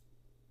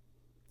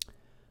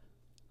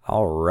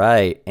All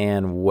right,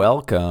 and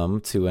welcome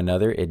to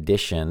another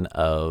edition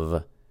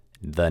of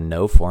the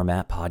No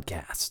Format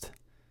Podcast.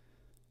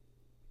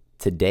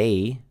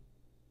 Today,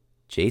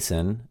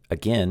 Jason,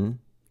 again,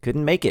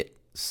 couldn't make it.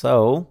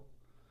 So,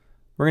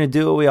 we're going to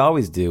do what we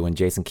always do when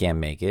Jason can't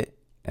make it,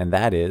 and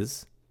that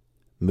is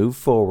move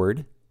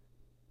forward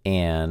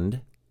and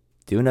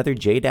do another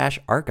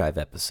J-Archive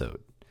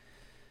episode.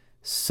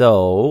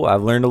 So,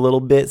 I've learned a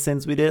little bit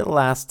since we did it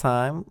last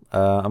time.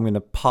 I'm going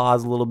to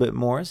pause a little bit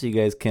more so you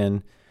guys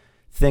can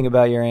think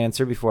about your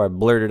answer before I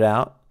blurt it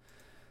out,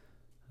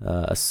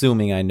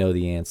 assuming I know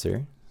the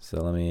answer. So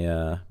let me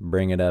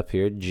bring it up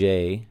here,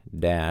 J-Archive.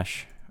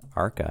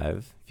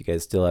 If you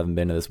guys still haven't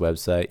been to this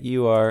website,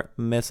 you are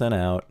missing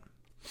out.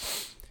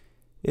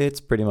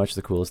 It's pretty much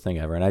the coolest thing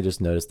ever. And I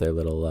just noticed their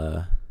little,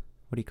 what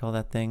do you call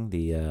that thing?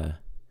 The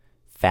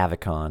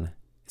favicon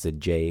is a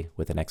J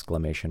with an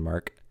exclamation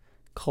mark.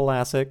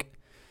 Classic.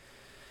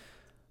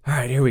 All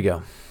right, here we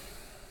go.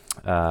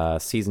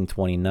 Season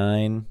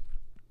 29.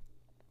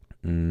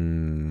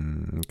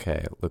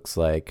 Okay, it looks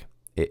like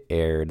it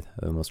aired,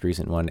 the most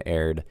recent one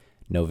aired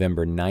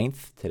November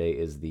 9th. Today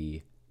is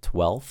the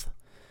 12th.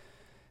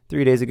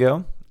 3 days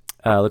ago.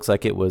 Looks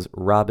like it was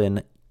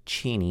Robin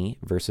Cheney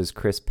versus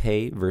Chris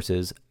Pay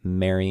versus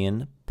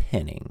Marion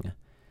Penning.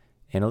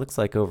 And it looks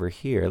like over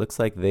here, this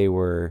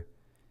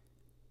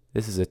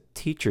is a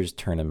teacher's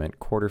tournament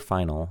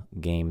quarterfinal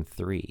game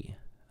 3.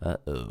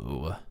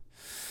 Uh-oh.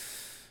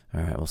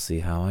 All right, we'll see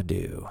how I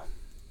do.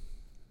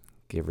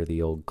 Give her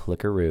the old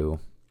clickaroo.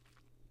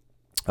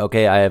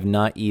 Okay, I have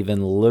not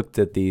even looked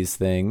at these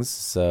things,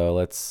 so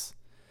let's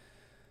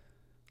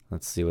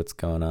see what's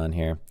going on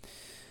here.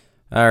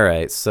 All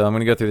right, so I'm going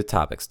to go through the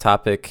topics.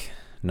 Topic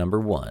number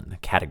 1,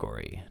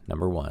 category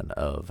number 1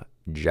 of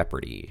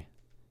Jeopardy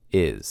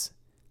is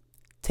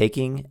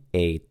taking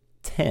a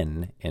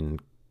 10,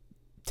 and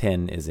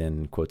 10 is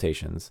in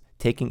quotations,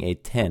 taking a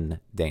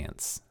 10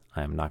 dance.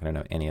 I'm not going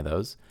to know any of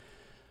those.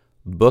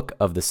 Book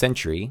of the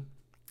century,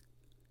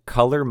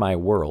 Color My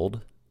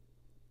World,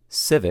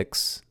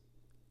 Civics,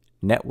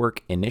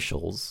 Network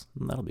Initials,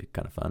 that'll be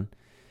kind of fun,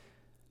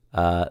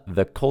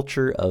 The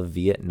Culture of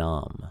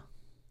Vietnam.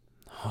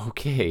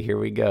 Okay, here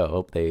we go.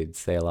 Hope they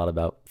say a lot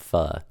about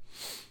pho.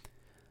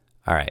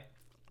 All right.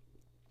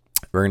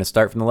 We're going to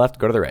start from the left,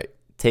 go to the right.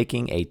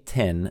 Taking a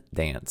 10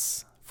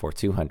 dance for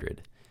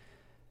 200.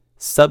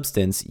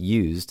 Substance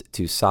used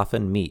to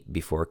soften meat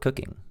before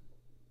cooking.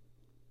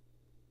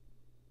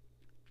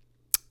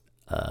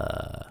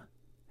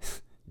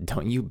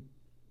 Don't you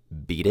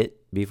beat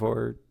it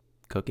before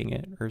cooking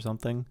it or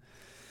something?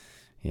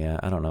 Yeah,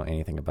 I don't know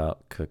anything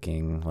about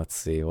cooking. Let's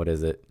see, what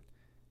is it?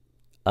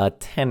 A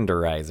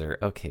tenderizer.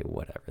 Okay,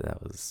 whatever.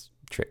 That was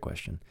a trick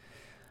question.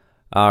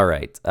 All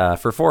right,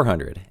 for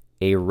 400,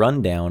 a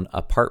rundown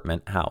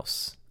apartment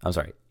house.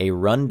 A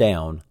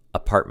rundown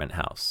apartment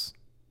house.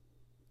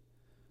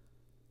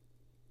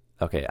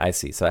 Okay, I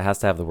see. So it has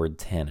to have the word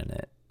 10 in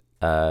it.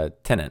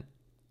 Tenant.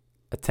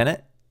 A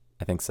tenant?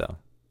 I think so.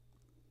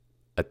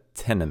 A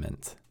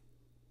tenement.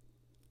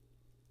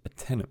 A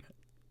tenement.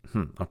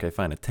 Okay,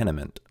 fine. A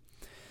tenement.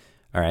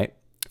 All right.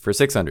 For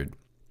 600,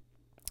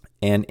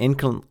 an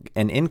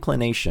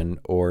inclination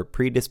or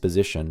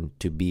predisposition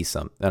to be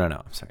some. No.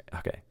 I'm sorry.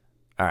 Okay.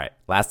 All right.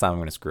 Last time I'm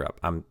going to screw up.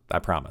 I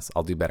promise.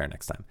 I'll do better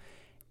next time.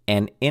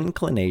 An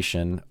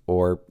inclination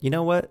or, you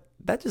know what?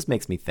 That just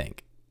makes me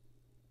think.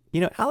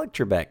 You know, Alec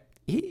Trebek,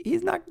 he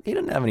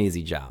doesn't have an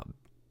easy job.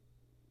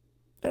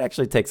 It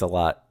actually takes a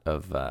lot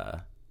of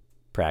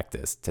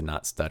practice to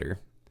not stutter,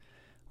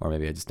 or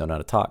maybe I just don't know how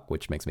to talk,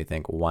 which makes me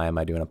think, why am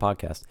I doing a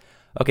podcast?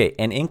 Okay,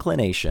 an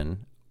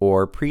inclination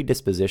or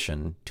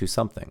predisposition to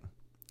something.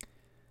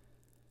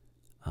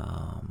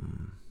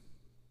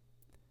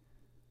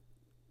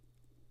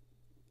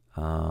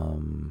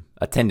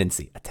 A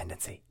tendency. It's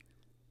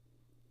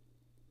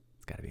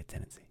got to be a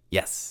tendency.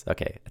 Yes.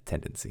 Okay, a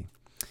tendency.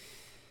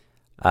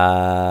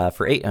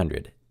 For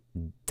 800,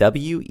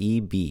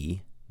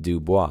 W.E.B. Du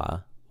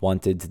Bois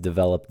wanted to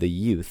develop the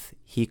youth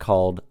he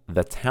called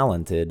the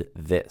talented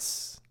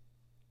this.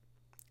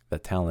 The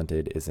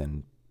talented is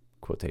in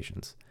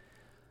quotations.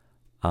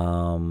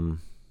 The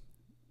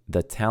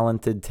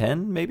talented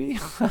 10, maybe?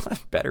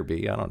 Better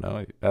be, I don't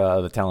know.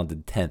 The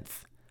talented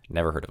 10th.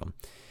 Never heard of him.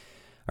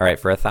 All right,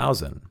 for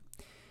 1,000.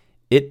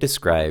 It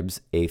describes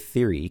a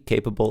theory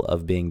capable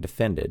of being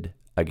defended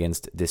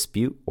against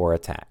dispute or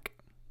attack.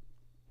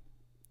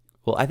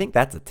 Well, I think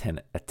that's a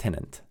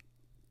tenant.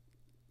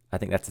 I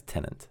think that's a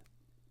tenant.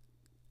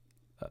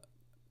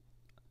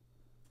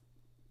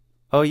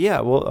 Oh, yeah.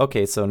 Well,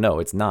 okay. So, no,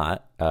 it's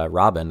not.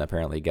 Robin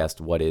apparently guessed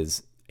what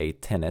is a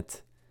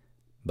tenet,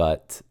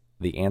 but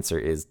the answer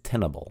is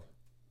tenable.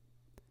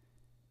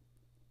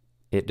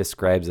 It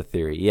describes a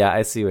theory. Yeah,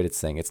 I see what it's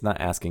saying. It's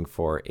not asking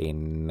for a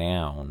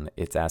noun.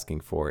 It's asking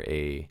for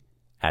a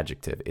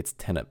adjective. It's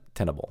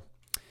tenable.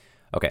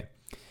 Okay.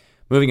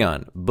 Moving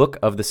on. Book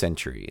of the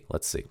century.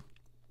 Let's see.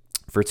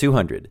 For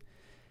 200.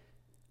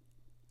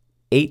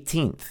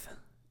 18th.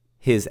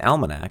 His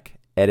almanac,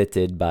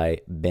 edited by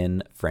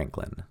Ben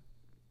Franklin.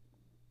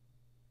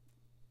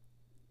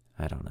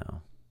 I don't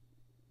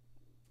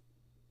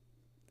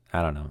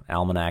know.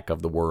 Almanac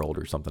of the World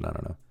or something. I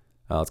don't know.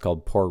 It's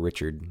called Poor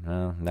Richard.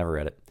 Never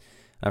read it.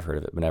 I've heard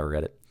of it, but never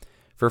read it.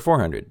 For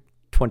 400,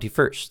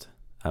 21st,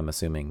 I'm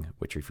assuming,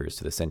 which refers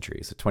to the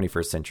century. So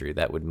 21st century,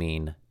 that would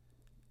mean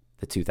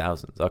the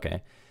 2000s.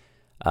 Okay.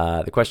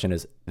 The question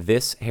is,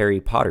 this Harry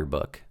Potter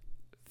book,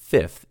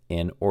 5th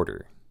in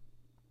order.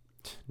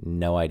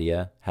 No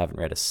idea. Haven't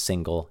read a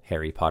single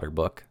Harry Potter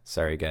book.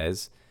 Sorry,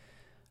 guys.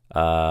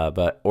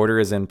 But order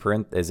is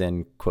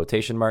in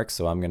quotation marks,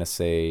 so I'm going to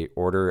say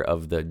Order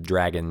of the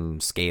Dragon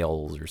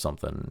Scales or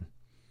something.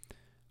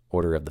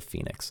 Order of the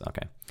Phoenix.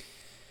 Okay.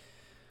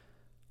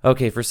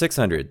 Okay, for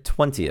 600,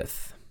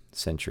 20th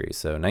century,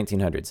 so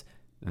 1900s.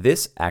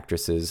 This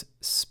actress's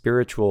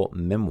spiritual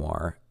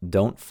memoir,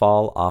 Don't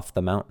Fall Off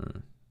the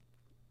Mountain.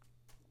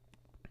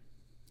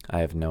 I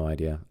have no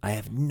idea.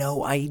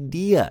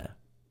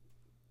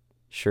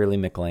 Shirley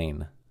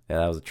MacLaine. Yeah,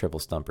 that was a triple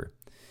stumper.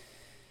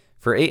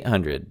 For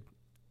 800,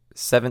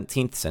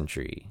 17th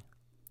century,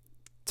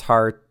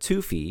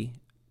 Tartuffe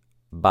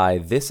by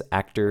this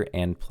actor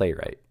and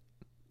playwright.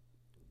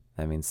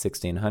 That means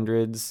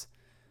 1600s.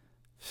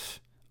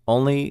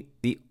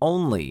 The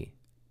only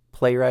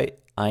playwright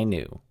I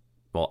knew,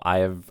 well,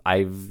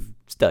 I've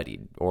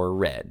studied or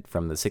read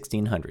from the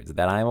 1600s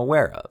that I'm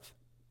aware of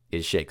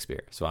is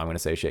Shakespeare. So I'm going to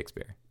say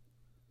Shakespeare.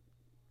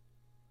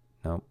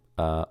 Nope.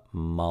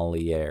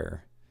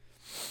 Moliere.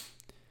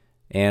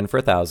 And for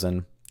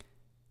 1,000,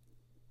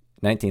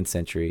 19th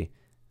century,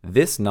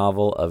 this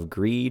novel of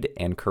greed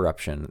and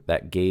corruption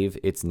that gave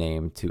its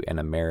name to an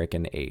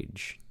American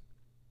age.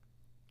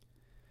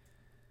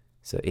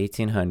 So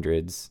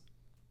 1800s,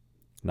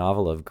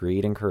 novel of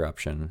greed and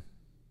corruption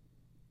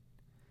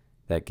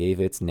that gave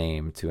its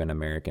name to an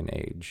American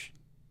age.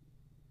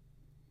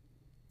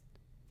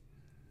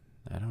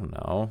 I don't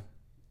know.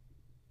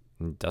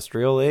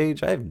 Industrial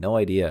age? I have no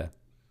idea.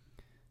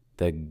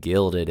 The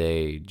Gilded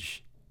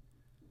Age.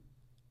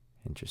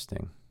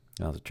 Interesting.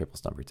 That was a triple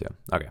stumper too.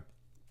 Okay.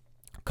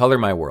 Color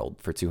My World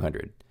for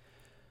 200.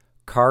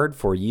 Card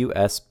for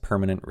U.S.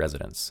 permanent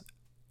residence.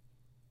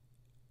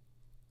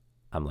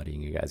 I'm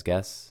letting you guys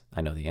guess.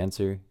 I know the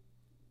answer.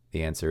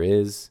 The answer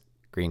is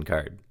green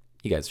card.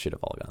 You guys should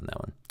have all gotten that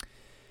one.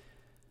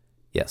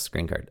 Yes,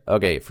 green card.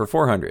 Okay, for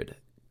 400.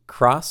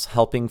 Cross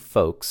helping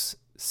folks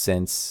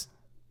since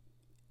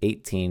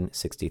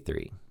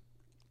 1863.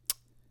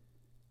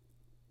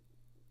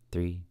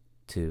 3,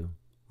 2,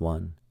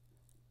 1.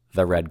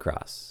 The Red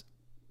Cross.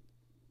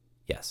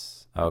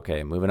 Yes.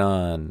 Okay, moving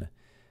on.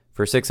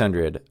 For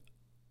 600,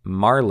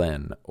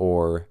 Marlin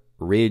or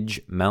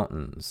Ridge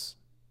Mountains.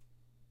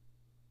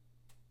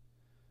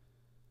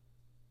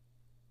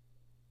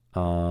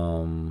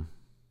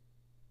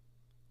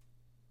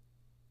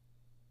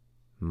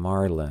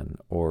 Marlin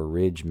or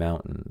Ridge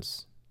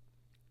Mountains.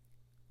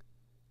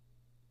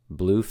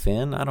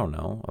 Bluefin? I don't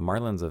know. A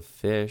marlin's a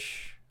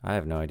fish. I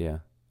have no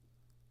idea.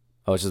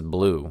 Oh, it's just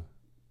blue.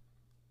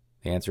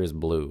 The answer is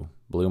blue.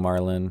 Blue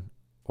marlin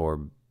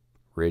or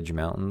Ridge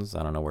Mountains.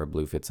 I don't know where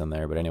blue fits in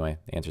there, but anyway,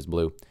 the answer is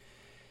blue.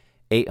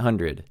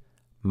 800.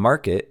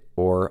 Market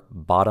or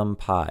bottom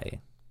pie.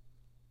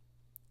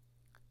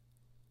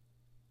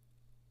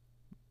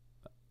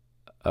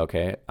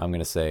 Okay, I'm going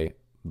to say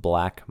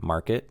black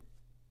market.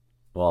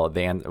 Well,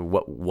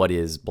 what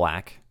is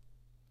black?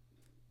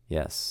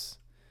 Yes,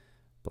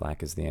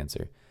 black is the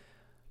answer.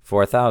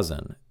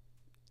 4,000.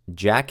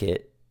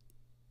 Jacket,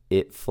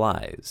 it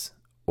flies,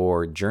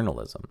 or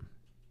journalism.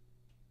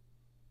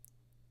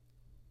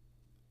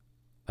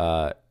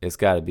 It's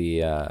got to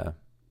be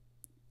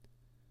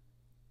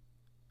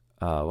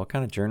what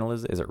kind of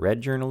journalism? Is it red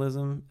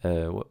journalism?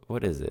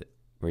 What is it?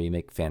 Where you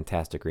make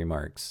fantastic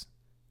remarks?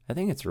 I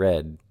think it's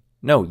red.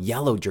 No,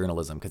 yellow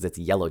journalism, because it's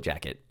Yellow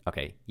Jacket.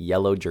 Okay,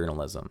 yellow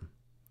journalism.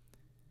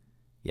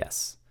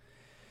 Yes.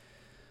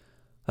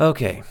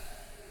 Okay.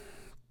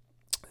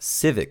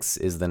 Civics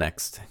is the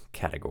next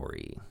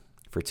category.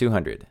 For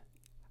 200.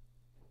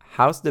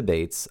 House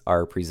debates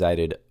are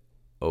presided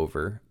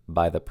over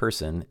by the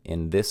person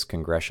in this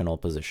congressional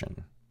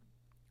position.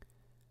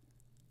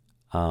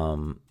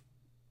 I'm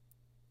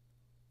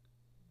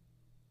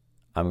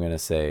going to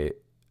say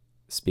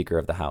Speaker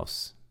of the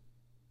House.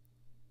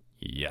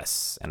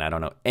 Yes, and I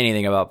don't know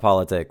anything about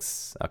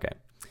politics. Okay.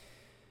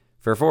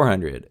 For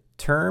 400,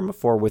 term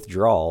for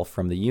withdrawal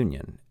from the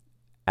Union,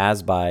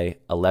 as by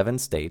 11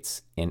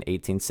 states in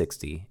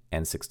 1860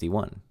 and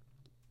 61.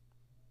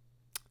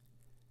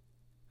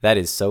 That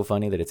is so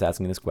funny that it's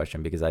asking this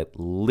question because I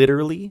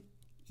literally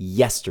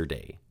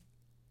yesterday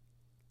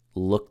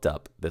looked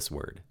up this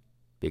word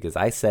because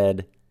I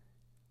said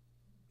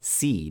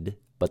seed,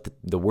 but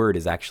the word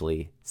is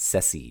actually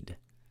secede.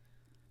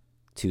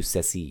 To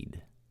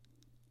secede.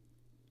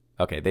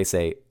 Okay, they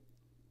say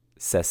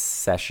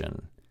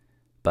secession,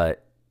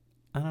 but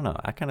I don't know.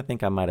 I kind of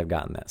think I might have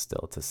gotten that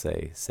still to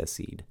say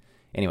secede.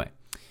 Anyway,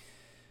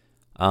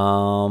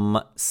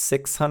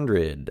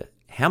 600.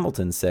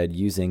 Hamilton said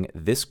using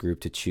this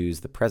group to choose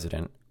the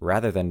president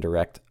rather than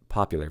direct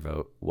popular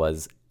vote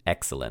was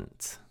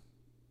excellent.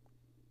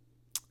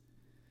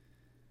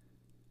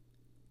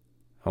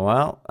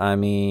 Well, I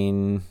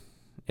mean,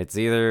 it's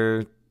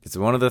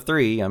one of the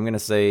three. I'm going to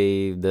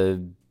say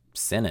the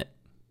Senate.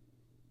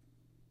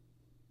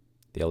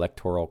 The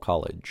Electoral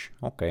College.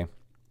 Okay.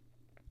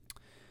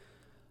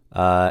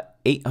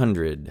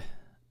 800.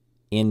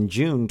 In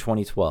June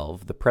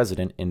 2012, the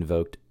president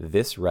invoked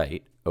this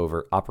right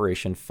over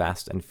Operation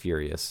Fast and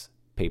Furious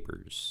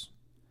papers.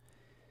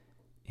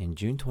 In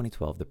June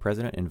 2012, the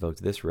president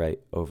invoked this right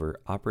over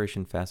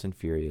Operation Fast and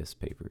Furious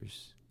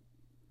papers.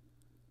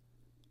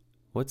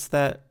 What's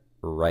that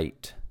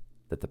right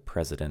that the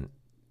president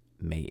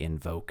may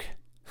invoke?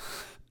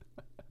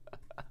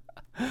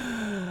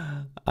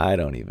 I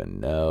don't even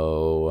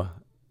know.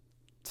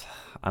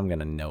 I'm going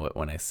to know it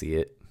when I see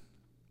it.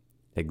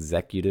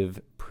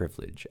 Executive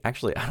privilege.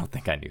 Actually, I don't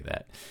think I knew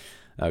that.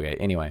 Okay,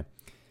 anyway.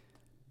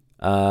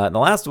 The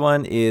last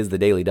one is the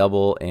Daily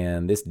Double,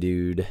 and this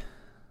dude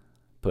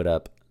put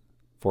up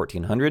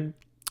 1,400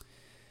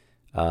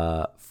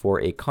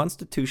 for a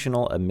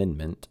constitutional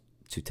amendment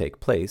to take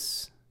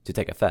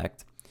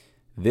effect.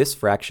 This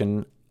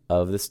fraction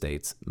of the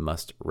states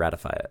must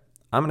ratify it.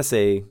 I'm going to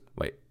say,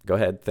 wait, go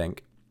ahead,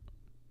 think.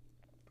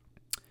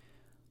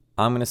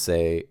 I'm going to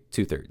say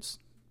 2/3.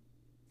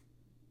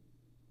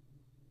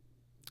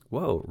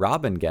 Whoa,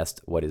 Robin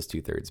guessed what is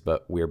 2/3,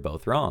 but we're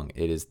both wrong.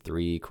 It is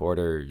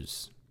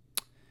 3/4.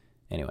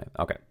 Anyway,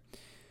 okay.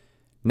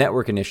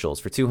 Network initials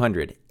for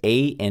 200,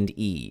 A and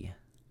E.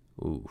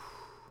 Ooh.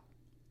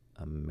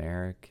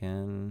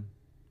 American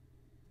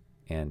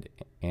and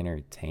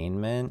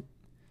Entertainment?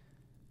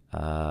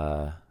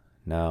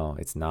 No,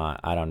 it's not.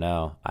 I don't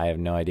know. I have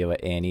no idea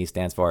what A&E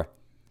stands for.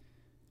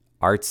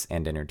 Arts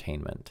and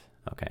Entertainment.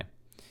 Okay.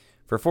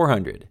 For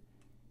 400,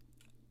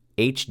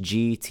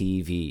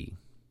 HGTV.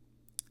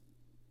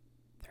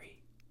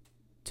 3,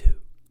 2,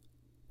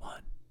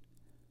 1.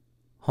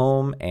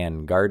 Home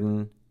and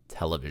Garden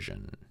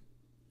Television.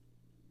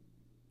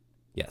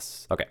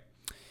 Yes. Okay.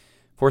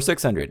 For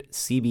 600,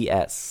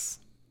 CBS.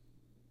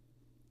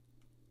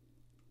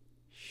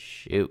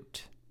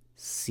 Shoot.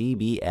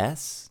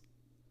 CBS?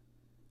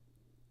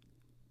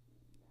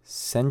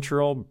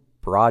 Central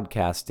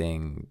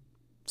Broadcasting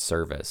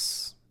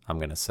Service, I'm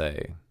going to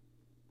say.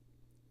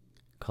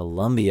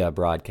 Columbia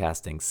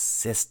Broadcasting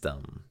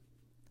System.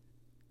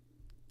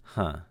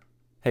 Huh.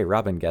 Hey,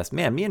 Robin guessed.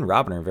 Man, me and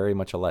Robin are very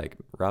much alike.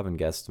 Robin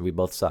guessed. We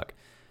both suck.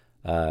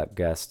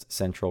 Guessed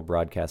Central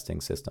Broadcasting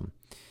System.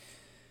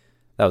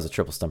 That was a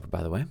triple stumper,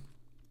 by the way.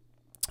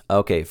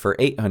 Okay, for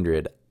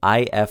 800,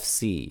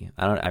 IFC.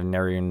 I've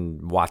never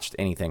even watched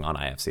anything on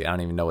IFC. I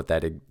don't even know what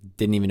that.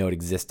 Didn't even know it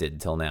existed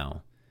till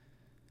now.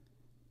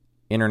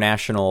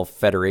 International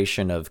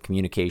Federation of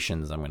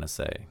Communications, I'm going to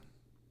say.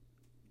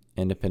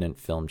 Independent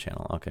Film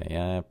Channel. Okay,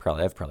 yeah, I've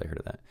probably heard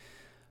of that.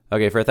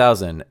 Okay, for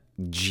 1,000,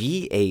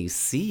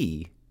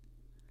 GAC.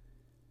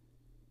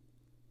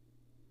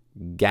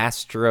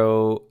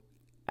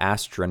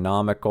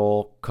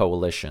 Gastroastronomical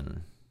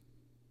Coalition.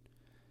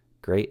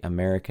 Great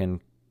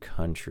American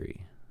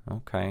Country.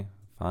 Okay,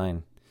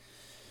 fine.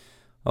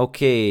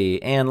 Okay,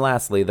 and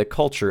lastly, the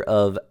culture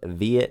of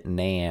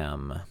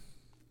Vietnam.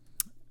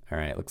 All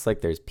right, looks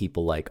like there's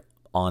people like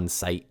on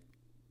site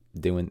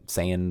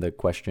saying the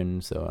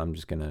question, so I'm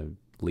just gonna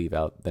leave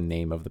out the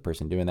name of the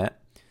person doing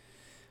that.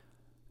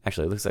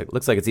 Actually, it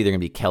looks like it's either gonna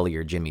be Kelly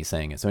or Jimmy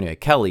saying it. So anyway,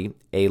 Kelly,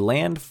 a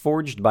land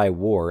forged by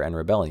war and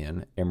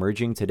rebellion,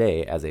 emerging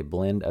today as a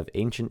blend of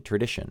ancient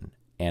tradition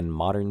and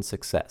modern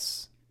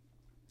success.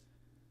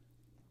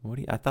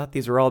 I thought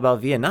these were all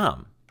about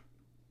Vietnam.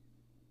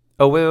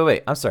 Oh,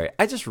 wait. I'm sorry.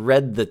 I just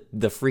read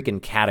the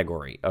freaking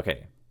category.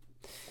 Okay.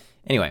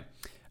 Anyway,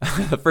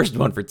 the first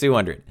one for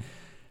 200.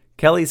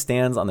 Kelly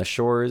stands on the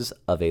shores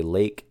of a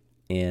lake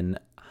in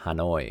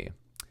Hanoi.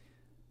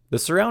 The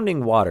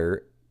surrounding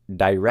water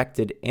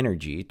directed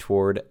energy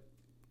toward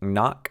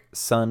Ngoc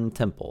Sun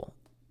Temple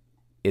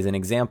is an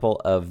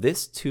example of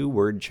this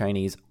two-word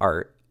Chinese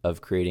art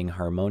of creating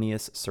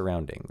harmonious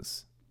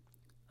surroundings.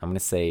 I'm going to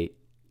say,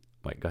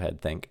 go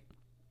ahead, think.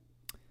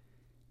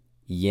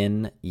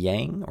 Yin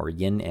Yang or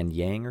Yin and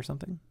Yang or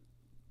something?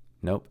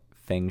 Nope.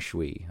 Feng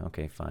Shui.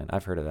 Okay, fine.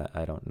 I've heard of that.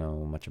 I don't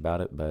know much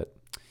about it, but...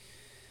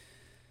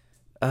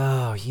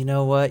 Oh, you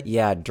know what?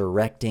 Yeah,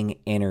 directing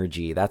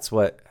energy. That's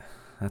what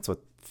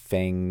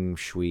Feng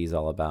Shui is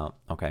all about.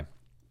 Okay.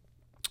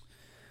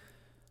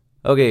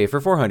 Okay, for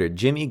 400,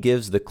 Jimmy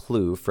gives the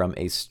clue from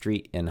a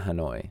street in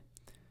Hanoi.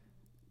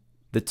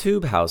 The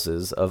tube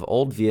houses of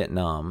old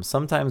Vietnam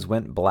sometimes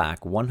went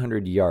black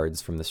 100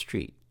 yards from the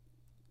street.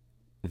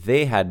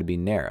 They had to be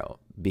narrow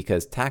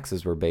because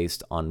taxes were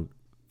based on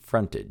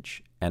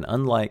frontage, and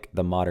unlike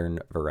the modern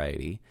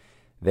variety,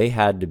 they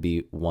had to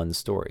be one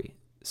story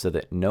so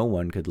that no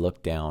one could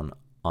look down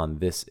on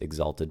this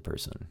exalted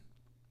person.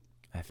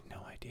 I have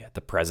no idea.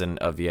 The president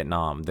of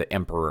Vietnam, the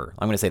emperor.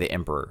 I'm going to say the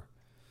emperor.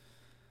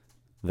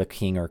 The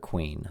king or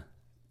queen.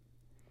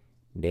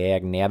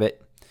 Dag nabbit.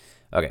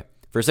 Okay,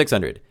 for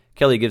 600,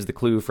 Kelly gives the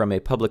clue from a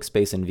public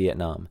space in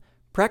Vietnam.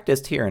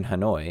 Practiced here in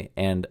Hanoi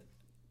and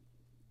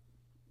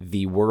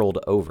the world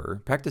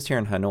over,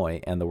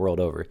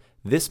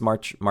 This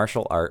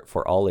martial art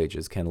for all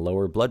ages can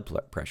lower blood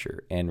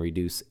pressure and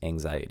reduce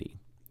anxiety.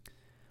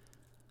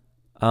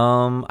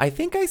 I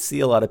think I see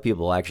a lot of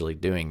people actually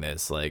doing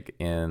this, like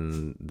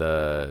in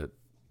the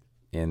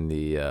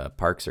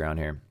parks around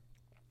here.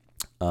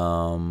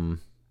 I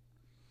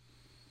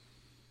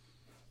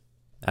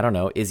don't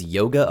know. Is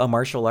yoga a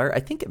martial art? I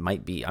think it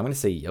might be. I'm going to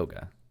say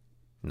yoga.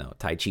 No,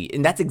 Tai Chi.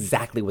 And that's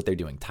exactly what they're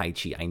doing. Tai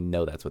Chi. I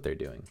know that's what they're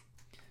doing.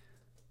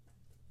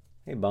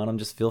 Hey, Bonham,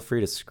 just feel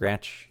free to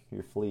scratch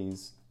your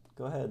fleas.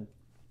 Go ahead.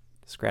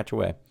 Scratch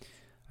away.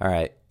 All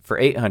right. For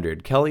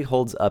 800, Kelly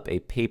holds up a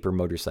paper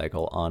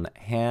motorcycle on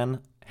Hang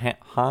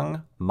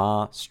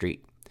Ma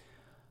Street.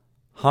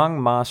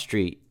 Hang Ma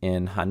Street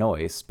in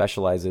Hanoi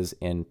specializes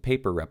in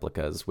paper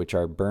replicas, which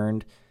are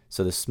burned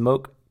so the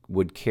smoke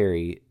would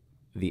carry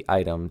the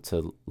item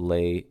to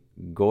Le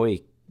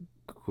Goi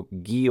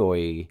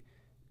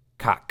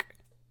Kak,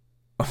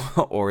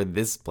 or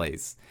this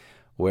place,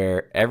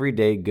 where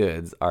everyday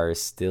goods are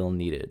still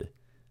needed.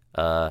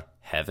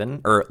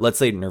 Heaven? Or let's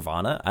say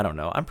Nirvana? I don't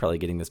know. I'm probably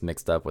getting this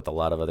mixed up with a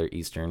lot of other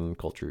Eastern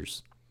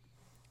cultures.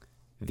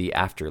 The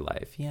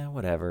afterlife. Yeah,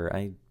 whatever.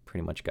 I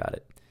pretty much got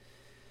it.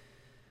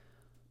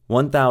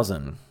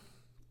 1000.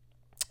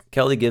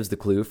 Kelly gives the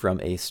clue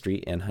from a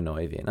street in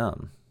Hanoi,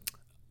 Vietnam.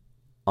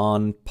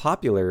 One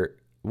popular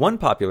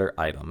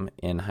item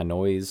in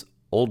Hanoi's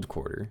Old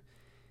Quarter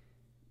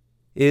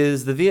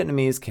is the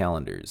Vietnamese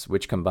calendars,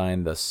 which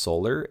combine the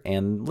solar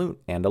and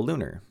a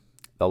lunar.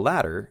 The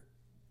latter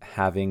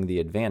having the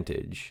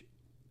advantage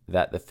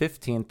that the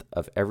 15th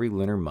of every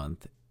lunar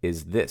month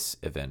is this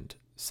event,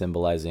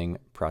 symbolizing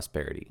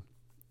prosperity.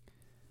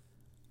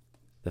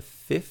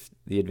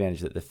 The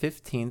advantage that the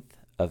 15th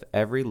of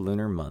every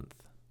lunar month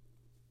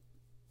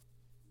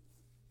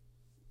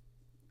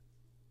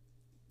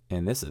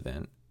in this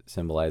event,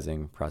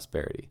 symbolizing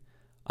prosperity.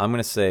 I'm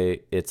going to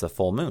say it's a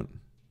full moon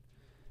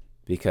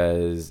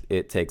because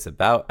it takes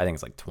about, I think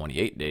it's like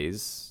 28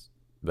 days,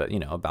 but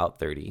about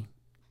 30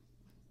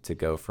 to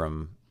go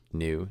from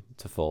new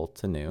to full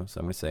to new. So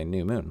I'm going to say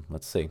new moon.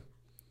 Let's see.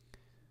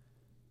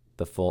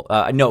 The full,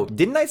 no,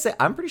 didn't I say,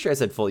 I'm pretty sure I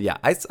said full. Yeah,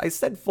 I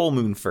said full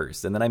moon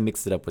first and then I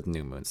mixed it up with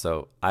new moon.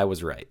 So I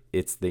was right.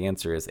 The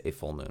answer is a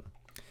full moon.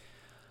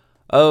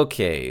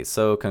 Okay,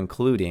 so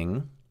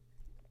concluding,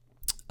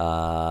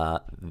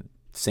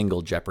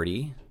 Single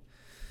Jeopardy.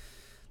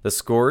 The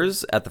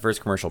scores at the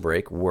first commercial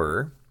break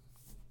were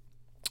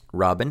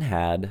Robin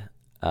had,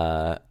 wait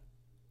a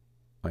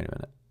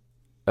minute.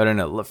 Oh,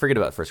 no, forget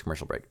about the first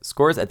commercial break.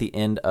 Scores at the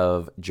end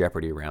of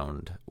Jeopardy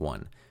round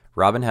 1.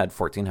 Robin had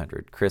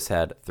 1,400, Chris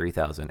had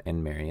 3,000,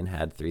 and Marion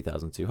had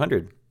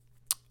 3,200.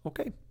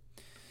 Okay.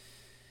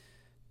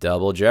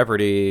 Double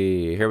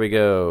Jeopardy. Here we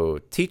go.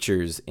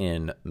 Teachers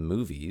in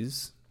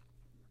movies.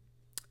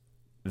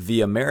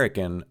 The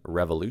American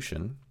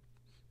Revolution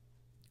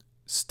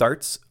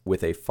starts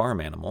with a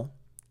farm animal.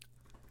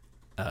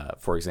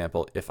 For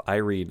example, if I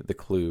read the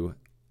clue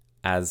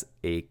as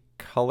a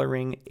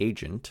coloring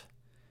agent,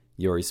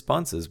 your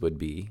responses would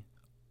be,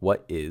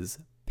 what is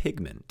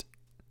pigment?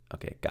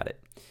 Okay, got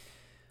it.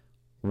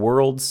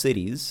 World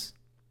cities.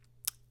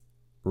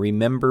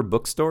 Remember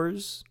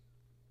bookstores.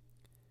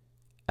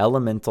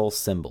 Elemental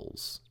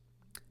symbols.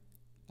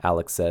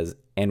 Alex says,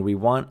 and we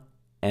want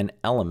an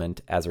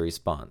element as a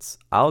response.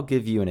 I'll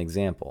give you an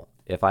example.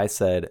 If I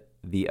said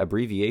the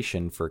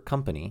abbreviation for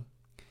company,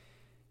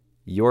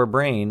 your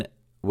brain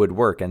would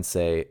work and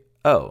say,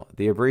 oh,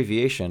 the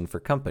abbreviation for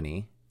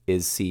company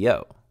is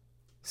CO.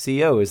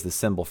 CO is the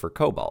symbol for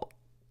cobalt.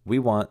 We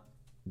want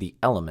the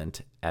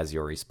element as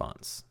your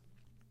response.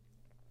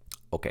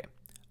 Okay,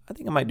 I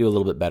think I might do a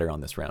little bit better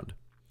on this round.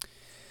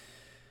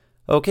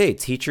 Okay,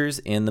 teachers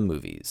in the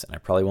movies. And I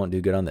probably won't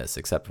do good on this,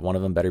 except one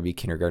of them better be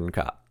Kindergarten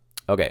Cop.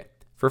 Okay,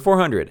 for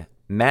 400,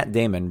 Matt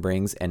Damon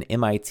brings an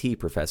MIT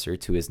professor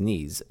to his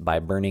knees by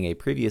burning a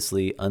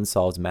previously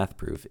unsolved math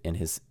proof in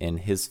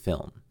his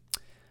film.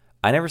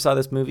 I never saw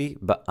this movie,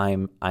 but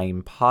I'm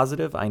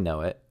positive I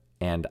know it,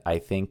 and I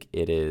think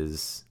it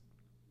is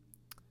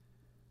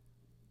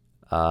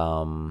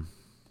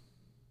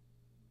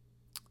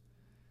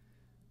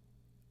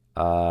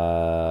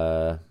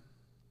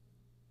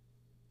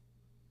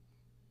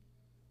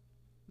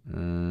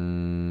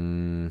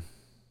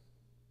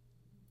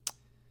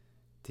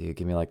dude,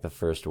 give me like the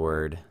first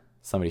word.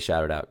 Somebody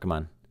shout it out. Come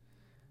on.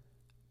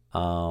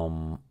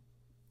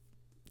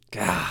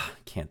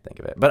 Can't think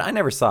of it. But I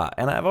never saw it.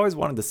 And I've always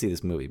wanted to see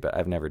this movie, but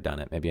I've never done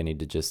it. Maybe I need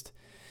to just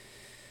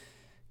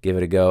give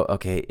it a go.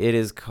 Okay, it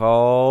is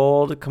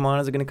called... Come on,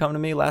 is it going to come to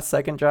me? Last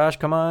second, Josh,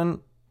 come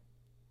on.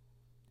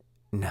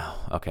 No.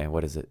 Okay,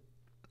 what is it?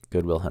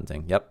 Good Will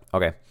Hunting. Yep,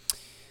 okay.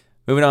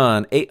 Moving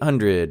on.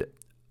 800.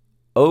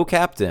 Oh,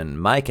 Captain,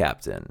 my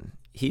captain.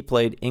 He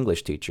played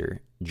English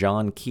teacher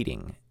John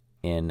Keating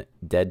in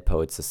Dead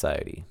Poets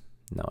Society.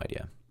 No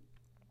idea.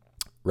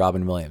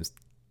 Robin Williams.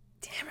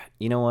 Damn it.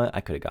 You know what?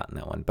 I could have gotten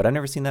that one, but I've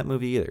never seen that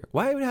movie either.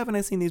 Why haven't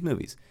I seen these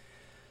movies?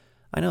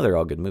 I know they're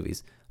all good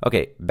movies.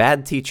 Okay,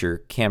 bad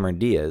teacher Cameron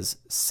Diaz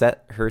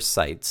set her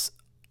sights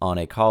on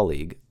a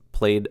colleague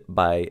played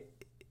by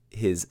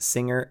his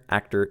singer,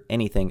 actor,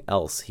 anything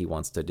else he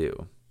wants to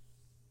do.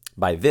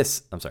 By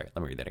this, I'm sorry,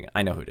 let me read that again.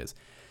 I know who it is.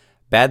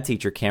 Bad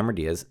teacher Cameron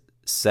Diaz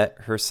set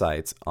her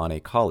sights on a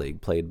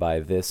colleague played by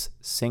this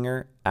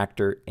singer,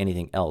 actor,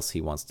 anything else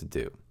he wants to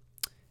do.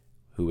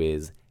 Who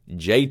is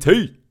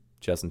JT,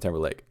 Justin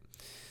Timberlake.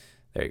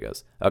 There he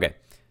goes. Okay,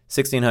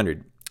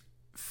 1600.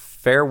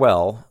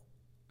 Farewell.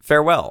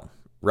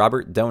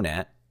 Robert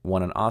Donat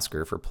won an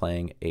Oscar for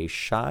playing a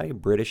shy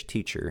British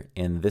teacher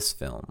in this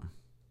film.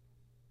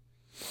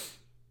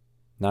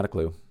 Not a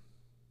clue.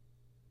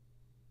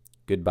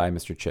 Goodbye,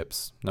 Mr.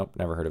 Chips. Nope,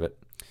 never heard of it.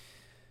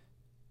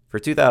 For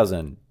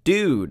 2000,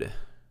 Dude.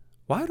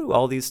 Why do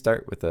all these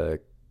start with a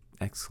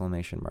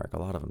exclamation mark? A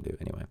lot of them do.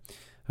 Anyway.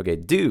 Okay,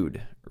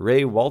 Dude.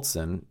 Ray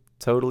Walston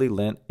totally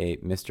lent a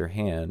Mr.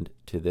 Hand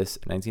to this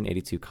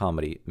 1982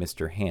 comedy,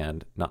 Mr.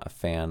 Hand, not a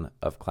fan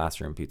of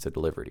classroom pizza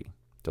delivery.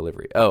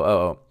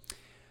 Was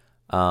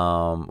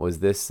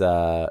this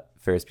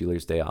Ferris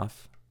Bueller's Day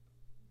Off?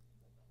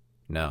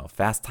 No.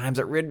 Fast Times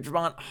at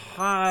Ridgemont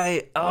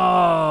High.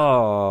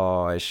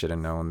 Oh, I should have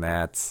known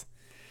that.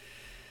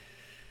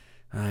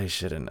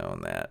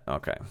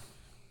 Okay.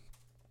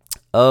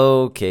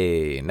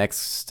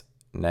 Next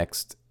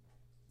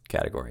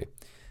category.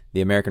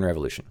 The American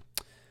Revolution.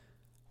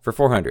 For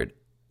 400,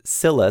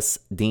 Silas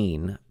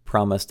Deane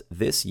promised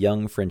this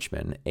young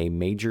Frenchman a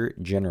major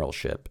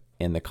generalship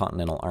in the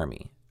Continental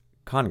Army.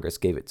 Congress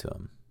gave it to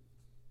him.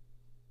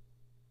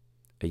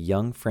 A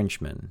young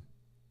Frenchman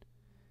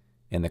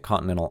in the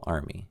Continental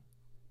Army.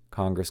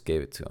 Congress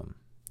gave it to him.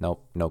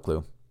 Nope, no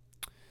clue.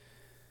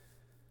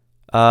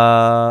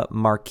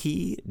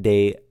 Marquis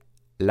de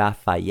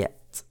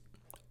Lafayette.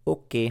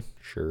 Okay,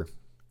 sure.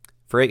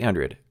 For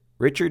 800,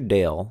 Richard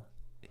Dale,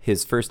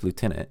 his first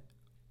lieutenant,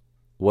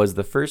 was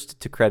the first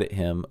to credit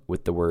him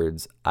with the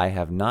words, "I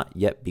have not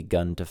yet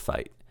begun to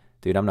fight."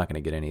 Dude, I'm not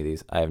going to get any of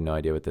these. I have no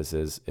idea what this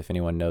is. If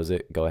anyone knows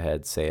it, go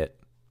ahead, say it.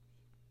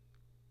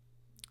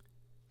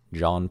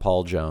 John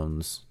Paul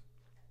Jones.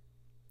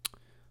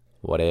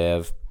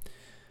 Whatever.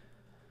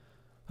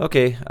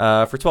 Okay,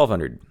 for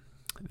 1200.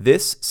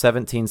 This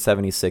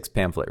 1776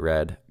 pamphlet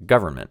read,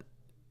 "Government,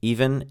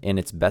 even in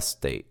its best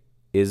state,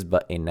 is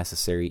but a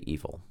necessary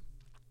evil."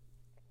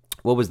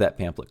 What was that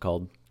pamphlet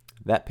called?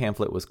 That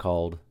pamphlet was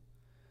called,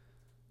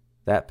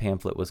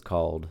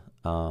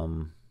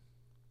 I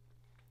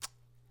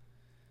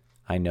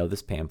know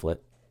this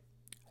pamphlet.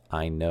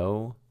 I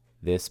know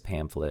this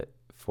pamphlet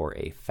for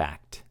a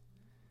fact.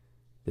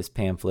 This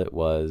pamphlet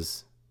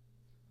was,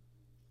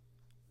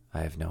 I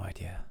have no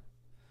idea.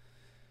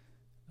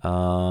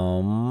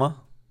 Common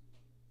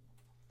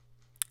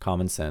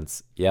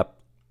Sense. Yep.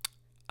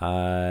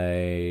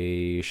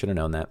 I should have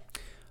known that.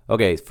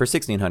 Okay, for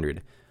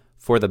 1600.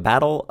 For the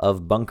Battle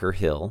of Bunker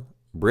Hill,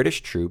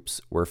 British troops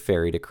were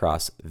ferried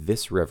across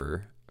this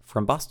river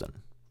from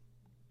Boston.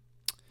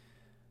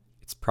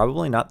 It's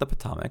probably not the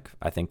Potomac.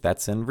 I think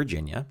that's in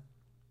Virginia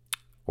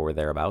or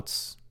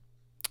thereabouts.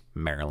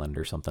 Maryland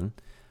or something.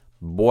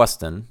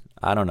 Boston.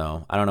 I don't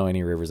know. I don't know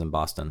any rivers in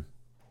Boston.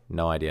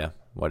 No idea.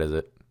 What is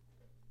it?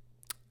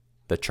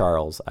 The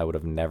Charles. I would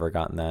have never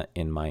gotten that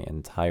in my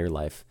entire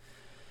life.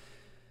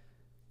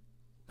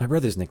 My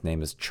brother's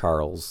nickname is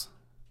Charles,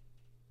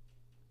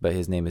 but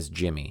his name is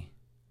Jimmy.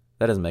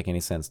 That doesn't make any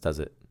sense, does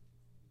it?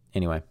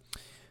 Anyway,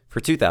 for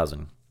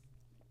 2000,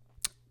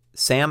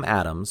 Sam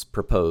Adams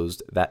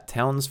proposed that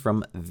towns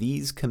from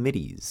these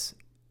committees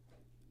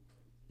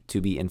to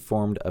be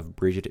informed of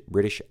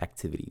British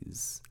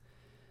activities.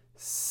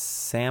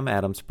 Sam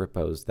Adams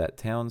proposed that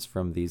towns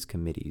from these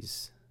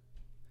committees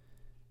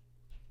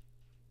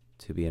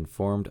to be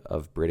informed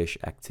of British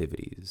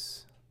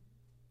activities.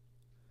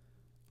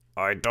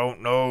 I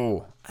don't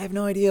know. I have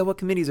no idea. What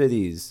committees are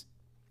these?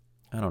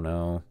 I don't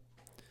know.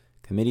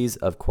 Committees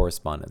of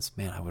correspondence.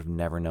 Man, I would have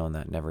never known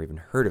that. Never even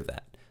heard of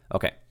that.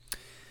 Okay.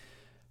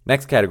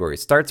 Next category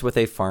starts with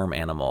a farm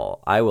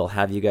animal. I will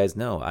have you guys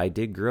know I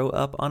did grow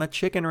up on a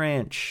chicken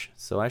ranch,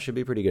 so I should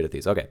be pretty good at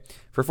these. Okay.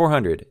 For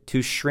 400,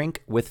 to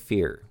shrink with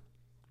fear.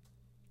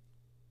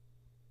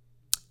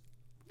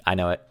 I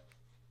know it.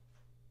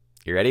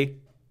 You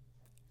ready?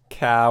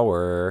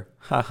 Cower.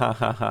 Ha ha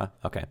ha ha.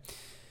 Okay.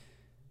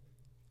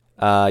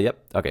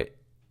 Yep. Okay.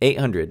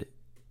 800,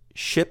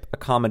 ship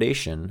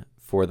accommodation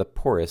for the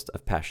poorest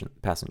of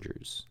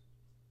passengers.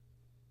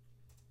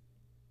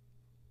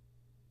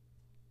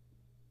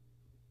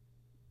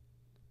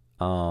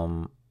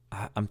 I'm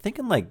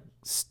thinking like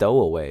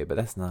stowaway, but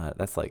that's not.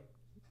 That's like,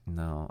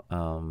 no.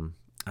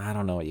 I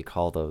don't know what you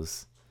call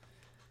those.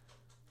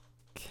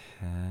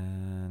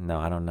 No,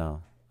 I don't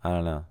know.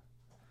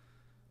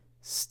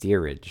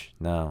 Steerage.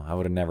 No, I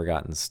would have never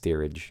gotten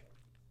steerage.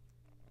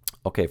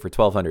 Okay, for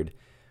 1200,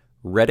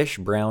 reddish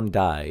brown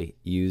dye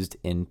used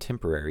in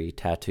temporary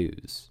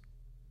tattoos.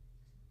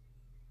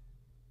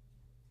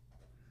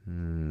 Is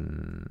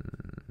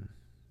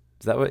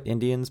that what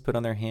Indians put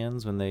on their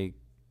hands when they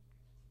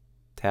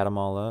tat them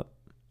all up?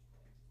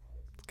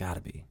 It's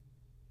gotta be.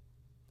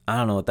 I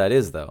don't know what that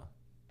is, though.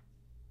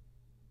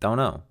 Don't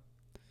know.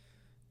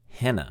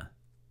 Henna.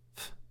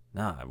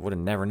 Nah, I would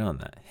have never known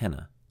that.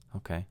 Henna.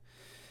 Okay.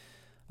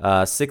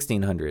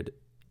 1600.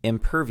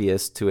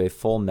 Impervious to a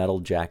full metal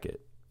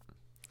jacket.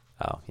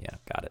 Oh, yeah,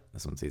 got it.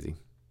 This one's easy.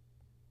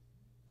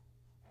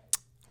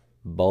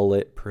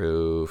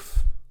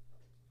 Bulletproof.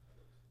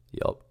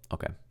 Yup.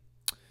 Okay.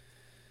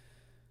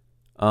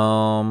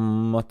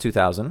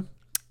 2000.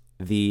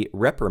 The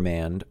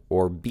reprimand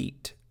or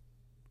beat.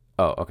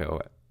 Oh, okay.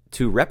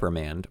 To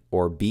reprimand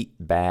or beat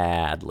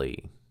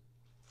badly.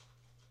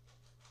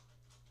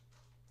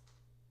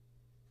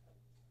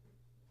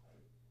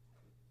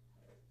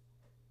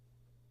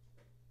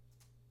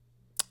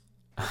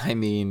 I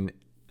mean,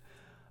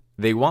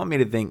 they want me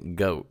to think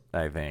goat,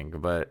 I think,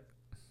 but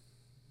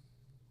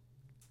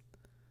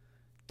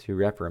to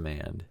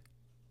reprimand.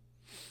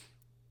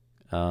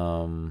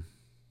 I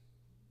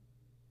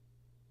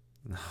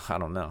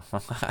don't know.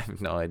 I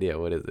have no idea.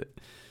 What is it?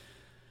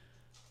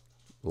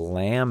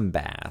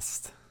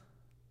 Lambast.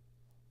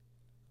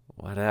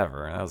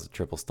 Whatever. That was a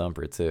triple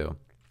stumper, too.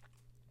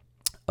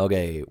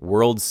 Okay,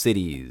 world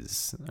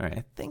cities. All right,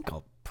 I think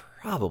I'll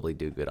probably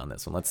do good on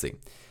this one. Let's see.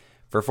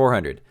 For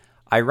 400.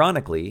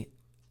 Ironically,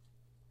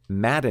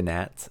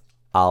 Madinat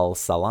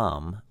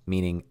al-Salam,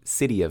 meaning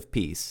city of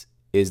peace,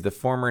 is the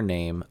former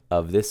name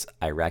of this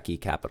Iraqi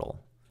capital.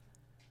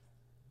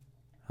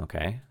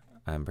 Okay,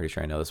 I'm pretty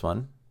sure I know this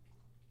one.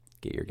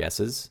 Get your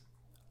guesses.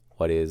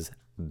 What is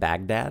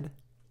Baghdad?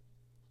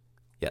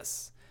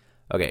 Yes.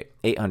 Okay,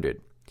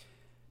 800.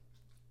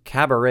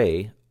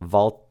 Cabaret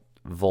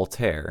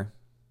Voltaire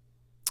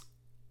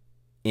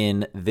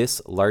in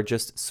this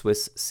largest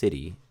Swiss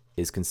city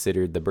is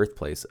considered the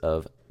birthplace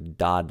of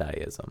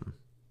Dadaism.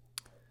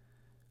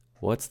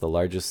 What's the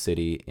largest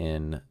city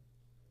in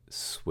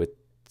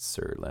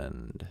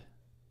Switzerland?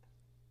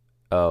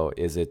 Oh,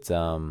 is it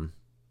starts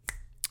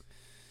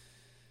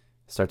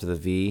with a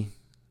V?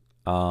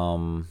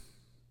 I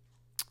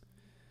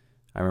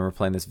remember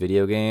playing this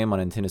video game on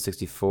Nintendo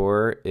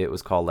 64. It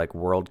was called like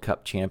World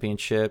Cup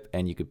Championship,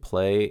 and you could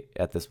play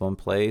at this one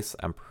place.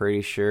 I'm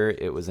pretty sure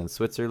it was in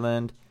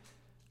Switzerland.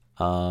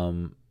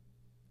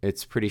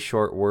 It's a pretty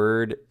short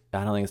word.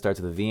 I don't think it starts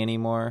with a V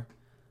anymore.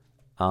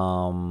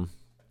 Oh,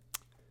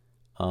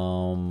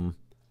 I'm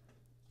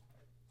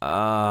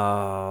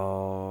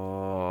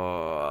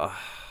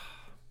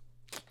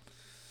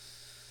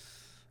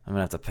gonna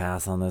have to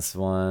pass on this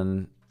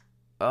one.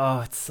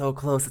 Oh, it's so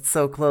close. It's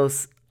so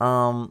close.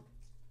 I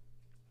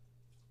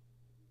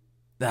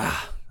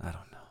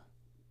don't know.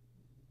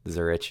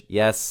 Zurich.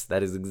 Yes,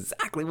 that is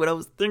exactly what I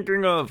was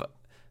thinking of.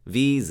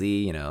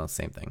 VZ,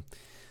 same thing.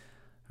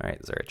 All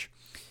right, Zurich.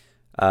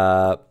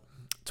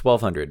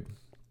 1200.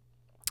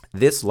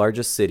 This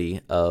largest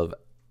city of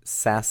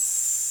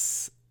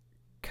Saskatchewan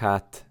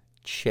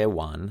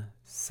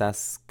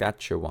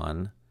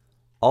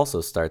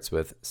also starts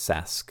with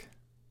Sask.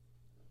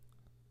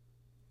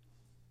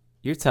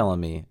 You're telling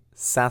me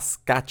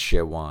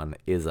Saskatchewan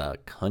is a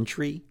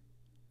country?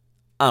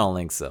 I don't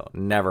think so.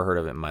 Never heard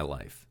of it in my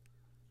life.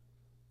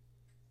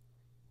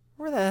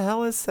 Where the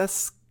hell is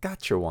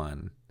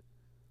Saskatchewan?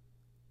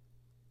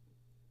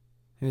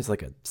 Maybe it's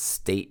like a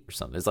state or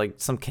something. It's like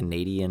some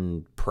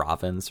Canadian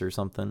province or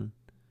something.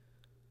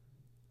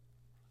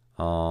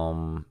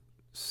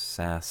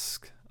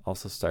 Sask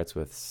also starts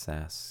with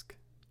Sask.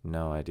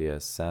 No idea.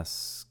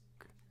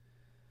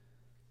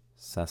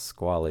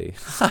 Sasqually.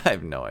 I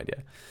have no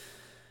idea.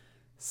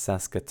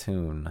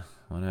 Saskatoon.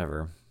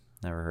 Whatever.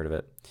 Never heard of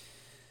it.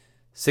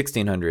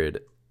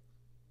 1600.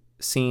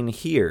 Seen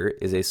here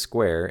is a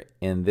square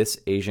in this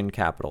Asian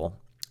capital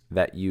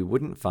that you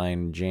wouldn't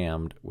find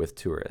jammed with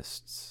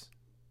tourists.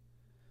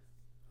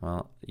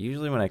 Well,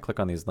 usually when I click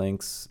on these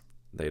links,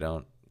 they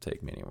don't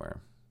take me anywhere.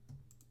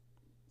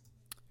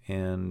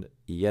 And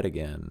yet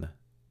again,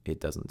 it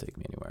doesn't take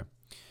me anywhere.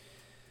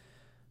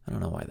 I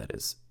don't know why that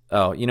is.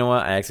 Oh, you know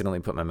what? I accidentally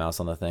put my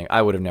mouse on the thing.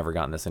 I would have never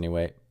gotten this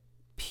anyway.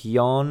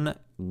 Pyongyang,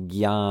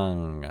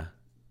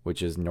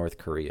 which is North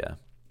Korea.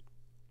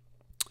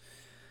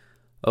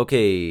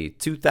 Okay,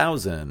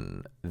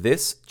 2000.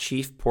 This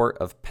chief port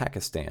of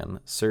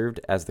Pakistan served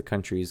as the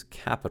country's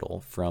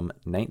capital from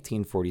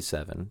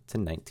 1947 to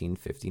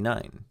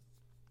 1959.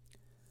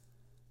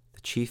 The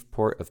chief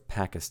port of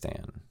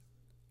Pakistan.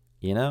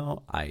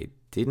 I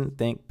didn't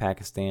think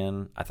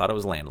Pakistan, I thought it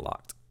was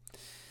landlocked.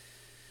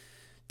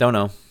 Don't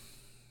know.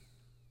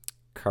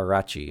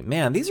 Karachi.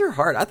 Man, these are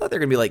hard. I thought they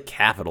were going to be like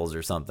capitals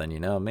or something,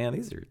 Man,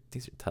 these are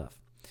tough.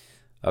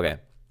 Okay.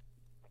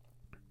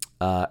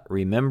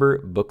 Remember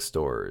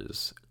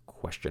bookstores? ?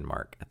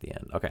 At the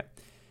end. Okay.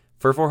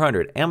 For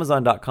 400,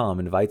 Amazon.com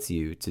invites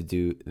you to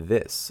do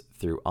this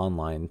through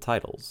online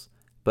titles,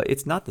 but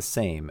it's not the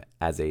same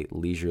as a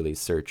leisurely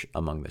search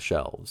among the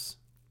shelves.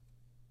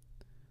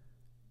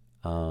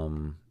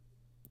 Don't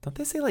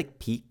they say like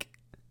peek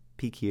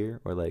here,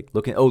 or like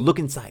look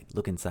inside,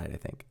 I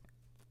think.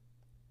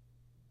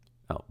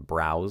 Oh,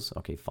 browse.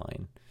 Okay,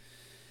 fine.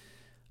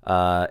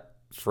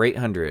 For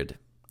 800,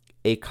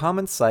 a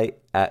common sight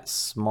at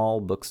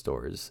small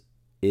bookstores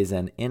is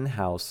an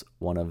in-house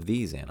one of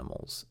these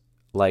animals,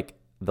 like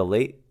the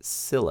late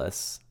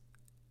Silas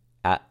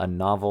at a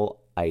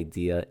novel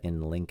idea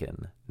in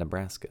Lincoln,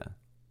 Nebraska.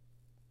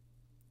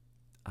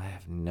 I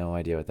have no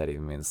idea what that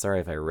even means. Sorry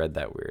if I read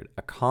that weird.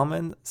 A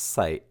common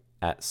sight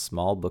at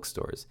small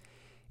bookstores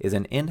is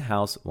an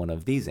in-house one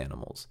of these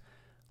animals,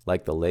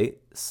 like the late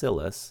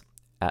Silas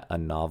at a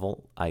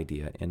novel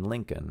idea in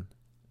Lincoln,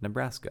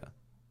 Nebraska.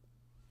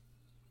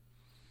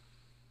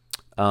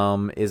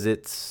 Is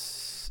it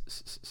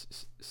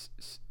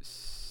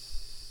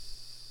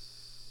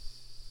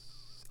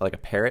like a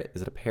parrot?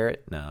 Is it a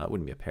parrot? No, it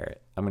wouldn't be a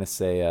parrot. I'm gonna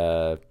say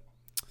a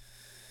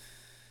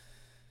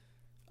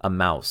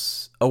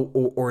mouse. Oh,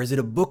 or is it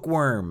a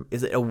bookworm?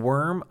 Is it a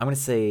worm? I'm gonna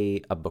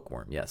say a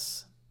bookworm.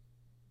 Yes.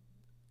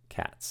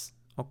 Cats.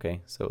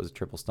 Okay, so it was a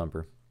triple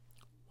stumper.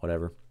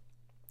 Whatever.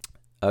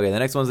 Okay, the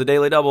next one's a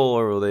daily double,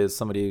 or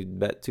somebody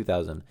bet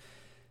 2,000.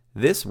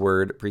 This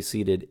word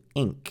preceded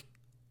ink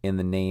in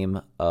the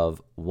name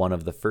of one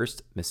of the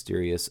first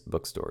mysterious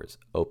bookstores,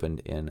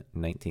 opened in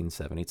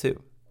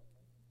 1972.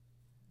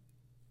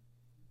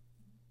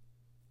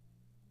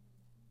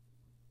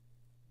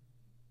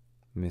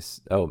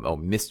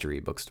 Mystery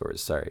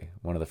bookstores. Sorry,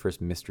 one of the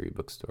first mystery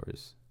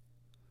bookstores.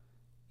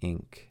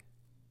 Ink.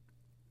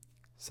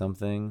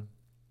 Something.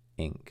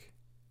 Ink.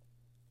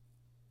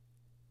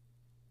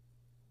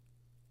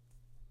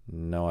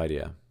 No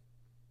idea.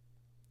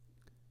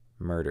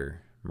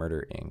 Murder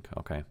Inc.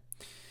 Okay.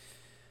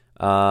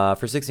 For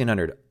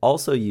 1600,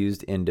 also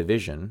used in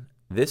division,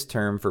 this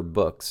term for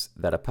books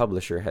that a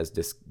publisher has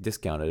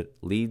discounted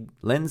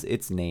lends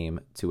its name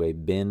to a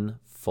bin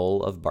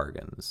full of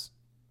bargains.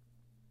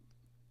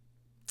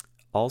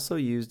 Also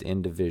used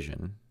in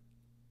division,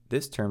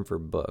 this term for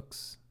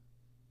books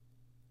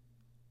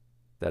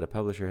that a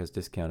publisher has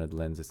discounted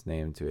lends its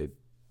name to a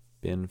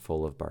bin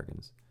full of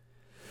bargains.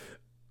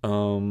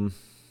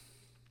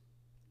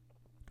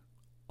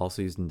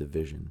 Also used in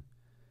division,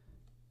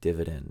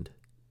 dividend,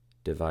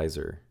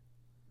 divisor,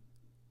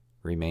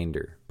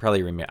 remainder.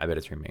 Probably I bet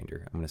it's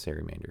remainder. I'm going to say